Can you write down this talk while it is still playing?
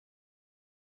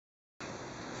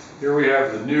Here we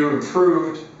have the new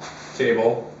improved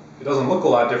table. It doesn't look a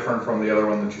lot different from the other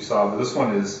one that you saw, but this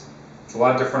one it's a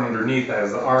lot different underneath. It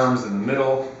has the arms in the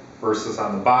middle versus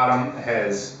on the bottom. It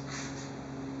has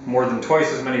more than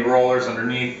twice as many rollers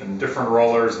underneath and different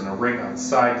rollers and a ring on the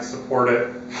side to support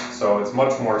it. So it's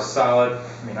much more solid.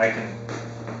 I mean, I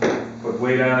can put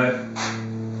weight on it.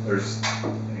 There's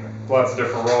anyway, lots of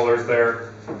different rollers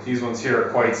there. These ones here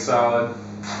are quite solid.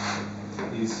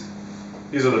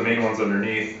 These are the main ones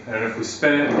underneath. And if we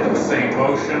spin it and get the same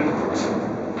motion,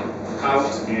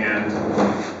 out and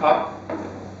up,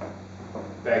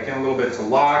 back in a little bit to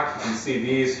lock. You can see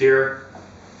these here.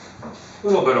 A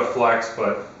little bit of flex,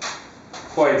 but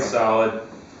quite solid.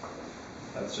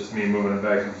 That's just me moving it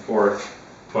back and forth.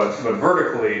 But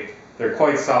vertically, they're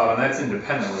quite solid, and that's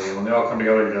independently. When they all come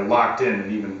together, they're locked in,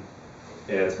 and even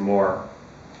adds more.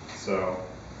 So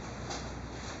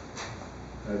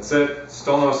that's it.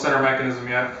 Still no center mechanism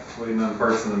yet. Waiting on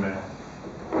parts in the mail.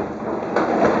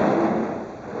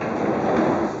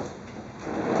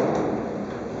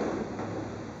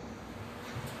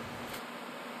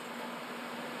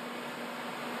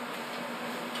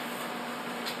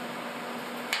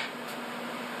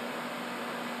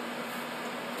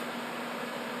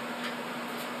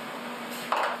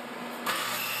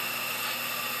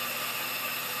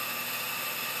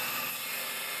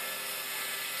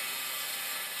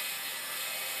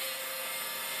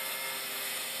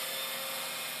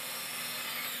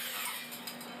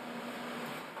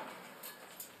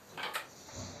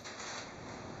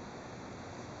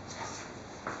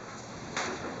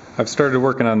 I've started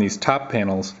working on these top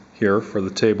panels here for the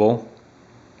table,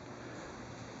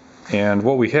 and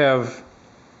what we have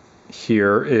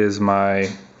here is my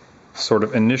sort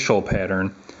of initial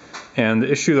pattern, and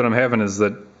the issue that I'm having is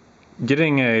that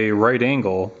getting a right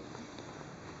angle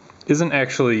isn't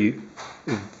actually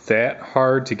that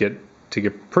hard to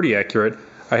get pretty accurate.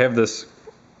 I have this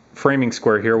framing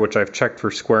square here which I've checked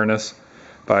for squareness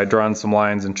by drawing some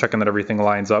lines and checking that everything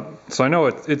lines up, so I know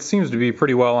it seems to be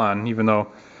pretty well on, even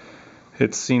though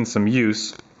it's seen some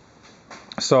use.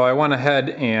 So I went ahead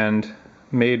and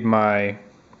made my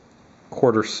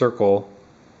quarter circle.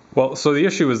 Well, so the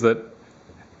issue is that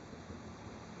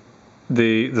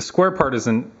the square part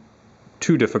isn't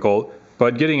too difficult,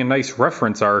 but getting a nice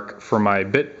reference arc for my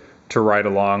bit to ride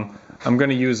along, I'm going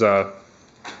to use a,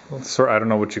 I don't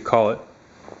know what you call it.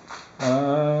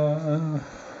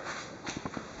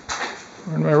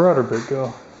 Where'd my router bit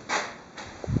go?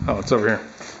 Oh, it's over here.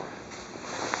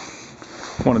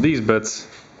 One of these bits,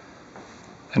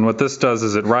 and what this does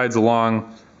is it rides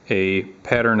along a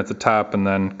pattern at the top and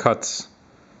then cuts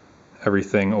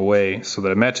everything away so that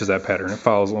it matches that pattern. It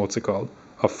follows, what's it called?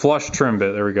 A flush trim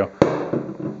bit, there we go.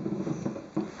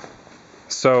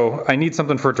 So I need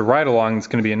something for it to ride along. It's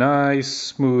going to be a nice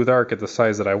smooth arc at the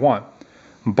size that I want,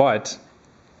 but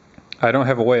I don't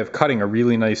have a way of cutting a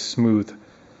really nice smooth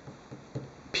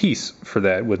piece for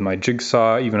that with my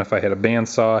jigsaw. Even if I had a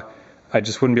bandsaw, I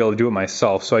just wouldn't be able to do it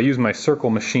myself. So I use my circle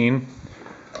machine,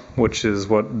 which is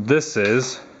what this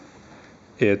is.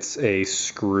 It's a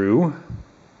screw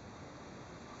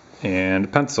and a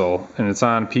pencil, and it's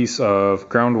on a piece of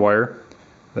ground wire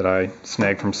that I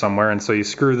snagged from somewhere. And so you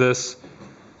screw this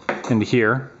into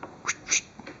here,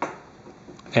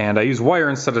 and I use wire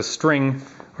instead of string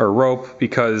or rope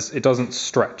because it doesn't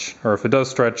stretch, or if it does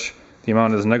stretch, the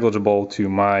amount is negligible to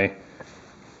my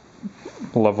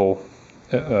level,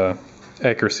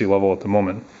 accuracy level at the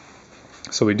moment.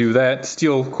 So we do that.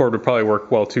 Steel cord would probably work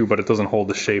well too, but it doesn't hold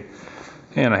the shape.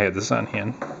 And I had this on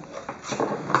hand.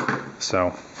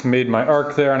 So I made my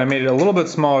arc there, and I made it a little bit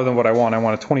smaller than what I want. I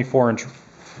want a 24-inch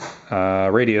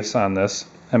radius on this.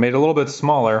 I made it a little bit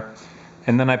smaller,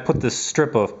 and then I put this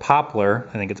strip of poplar,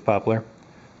 I think it's poplar,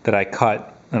 that I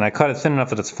cut, and I cut it thin enough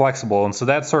that it's flexible, and so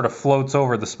that sort of floats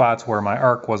over the spots where my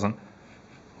arc wasn't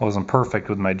perfect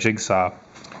with my jigsaw.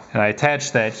 And I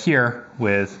attached that here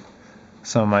with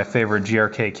some of my favorite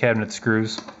GRK cabinet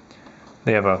screws.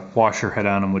 They have a washer head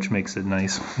on them, which makes it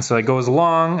nice. And so it goes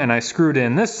along, and I screwed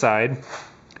in this side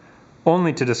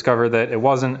only to discover that it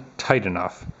wasn't tight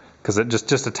enough, because it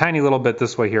just a tiny little bit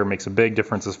this way here makes a big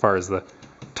difference as far as the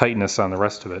tightness on the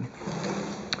rest of it.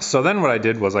 So then what I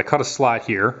did was I cut a slot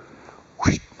here,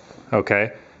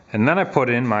 okay, and then I put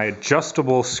in my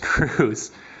adjustable screws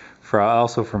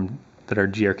that are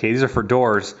GRK. These are for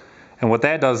doors, and what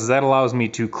that does is that allows me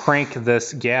to crank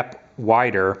this gap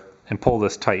wider and pull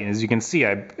this tight. And as you can see,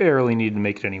 I barely need to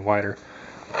make it any wider.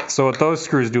 So what those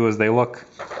screws do is they look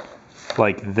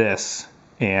like this,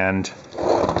 and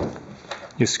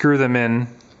you screw them in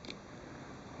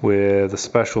with a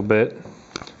special bit.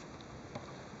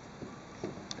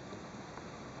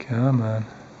 Come on.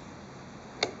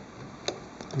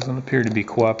 Doesn't appear to be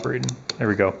cooperating. There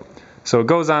we go. So it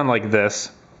goes on like this.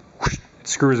 It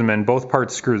screws them in. Both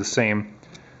parts screw the same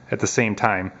at the same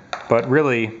time, but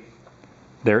really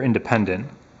they're independent.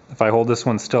 If I hold this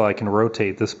one still, I can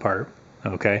rotate this part,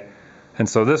 okay? And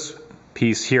so this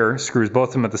piece here screws both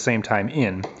of them at the same time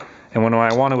in. And when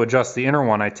I want to adjust the inner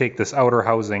one, I take this outer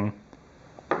housing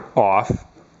off,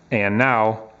 and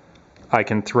now I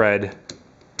can thread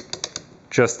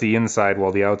just the inside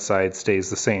while the outside stays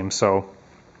the same. So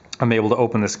I'm able to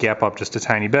open this gap up just a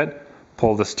tiny bit,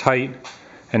 pull this tight,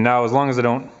 and now as long as I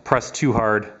don't press too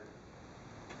hard,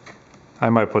 I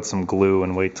might put some glue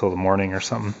and wait till the morning or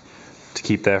something to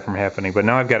keep that from happening. But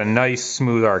now I've got a nice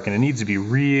smooth arc, and it needs to be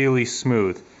really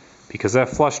smooth because that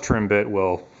flush trim bit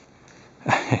will,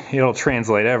 it'll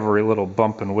translate every little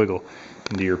bump and wiggle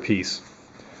into your piece.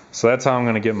 So that's how I'm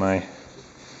going to get my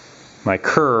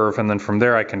curve, and then from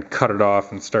there I can cut it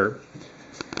off and start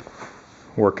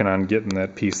working on getting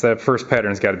that piece. That first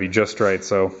pattern's got to be just right,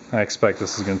 so I expect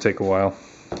this is going to take a while.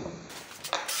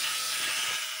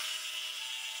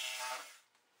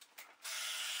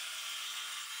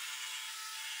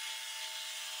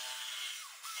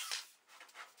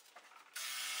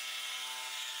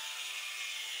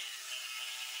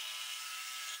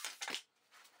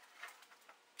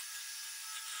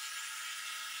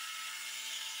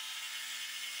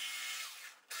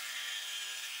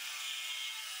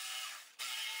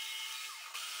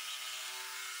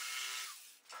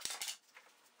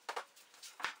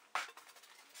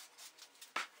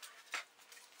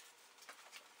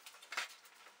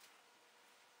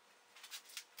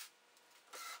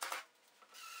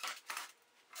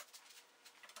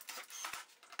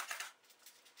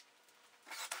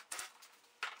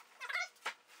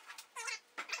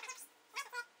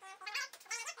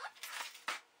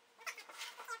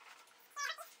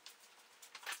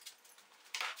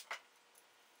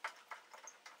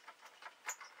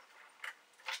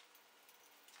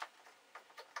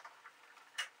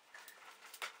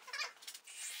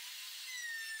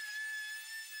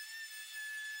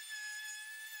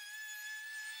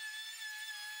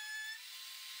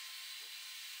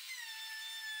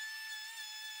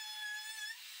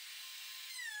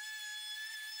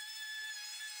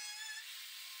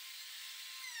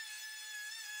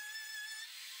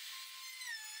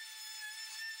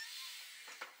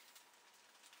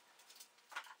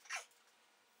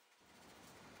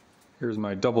 Here's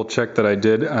my double check that I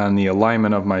did on the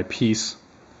alignment of my piece,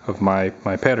 of my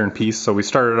pattern piece. So we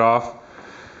started off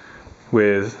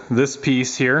with this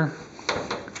piece here,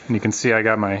 and you can see I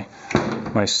got my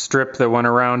strip that went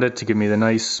around it to give me the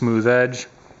nice smooth edge.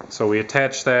 So we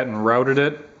attached that and routed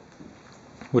it,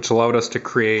 which allowed us to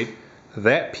create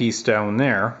that piece down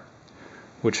there,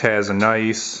 which has a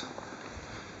nice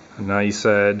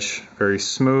edge, very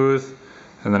smooth.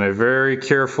 And then I very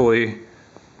carefully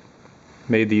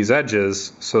made these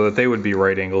edges so that they would be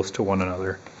right angles to one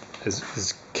another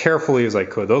as carefully as I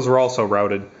could. Those were also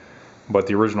routed, but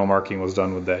the original marking was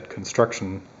done with that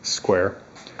construction square.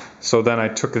 So then I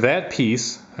took that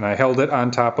piece and I held it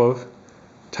on top of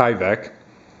Tyvek.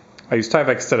 I used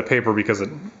Tyvek instead of paper because it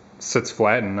sits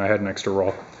flat and I had an extra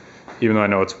roll, even though I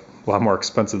know it's a lot more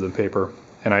expensive than paper.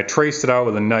 And I traced it out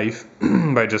with a knife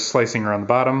by just slicing around the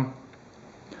bottom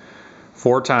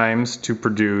 4 times to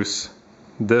produce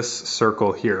this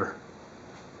circle here.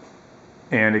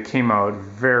 And it came out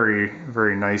very,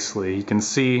 very nicely. You can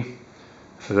see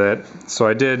that, so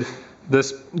I did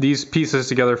these pieces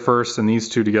together first and these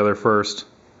two together first,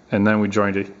 and then we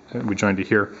joined it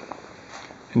here.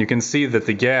 And you can see that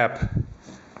the gap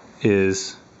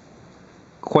is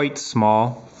quite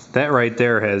small. That right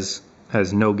there has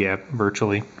no gap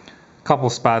virtually. A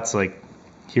couple spots like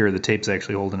here the tape's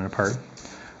actually holding it apart.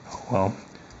 Well,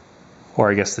 or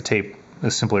I guess the tape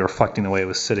is simply reflecting the way it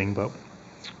was sitting, but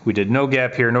we did no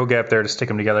gap here, no gap there to stick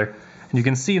them together. And you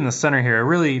can see in the center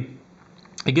here,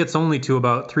 it gets only to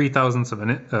about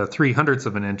 3/100ths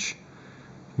of an inch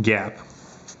gap.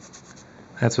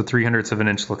 That's what 3/100ths of an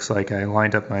inch looks like. I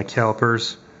lined up my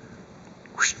calipers,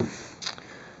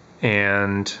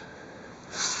 and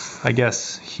I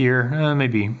guess here,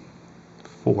 maybe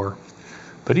 4.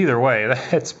 But either way,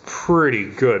 that's pretty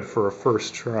good for a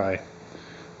first try.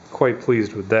 Quite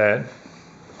pleased with that.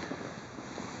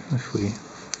 If we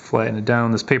flatten it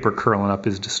down, this paper curling up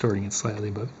is distorting it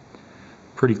slightly, but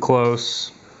pretty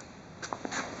close.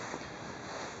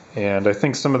 And I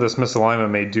think some of this misalignment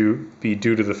may be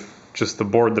due to just the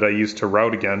board that I used to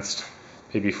route against,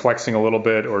 maybe flexing a little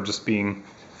bit or just being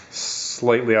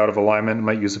slightly out of alignment. I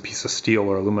might use a piece of steel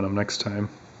or aluminum next time.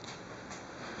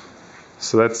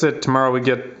 So that's it. Tomorrow we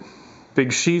get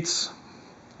big sheets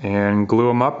and glue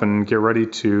them up and get ready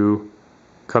to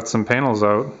cut some panels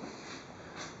out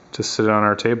to sit on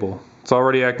our table. It's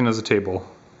already acting as a table,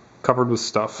 covered with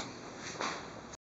stuff.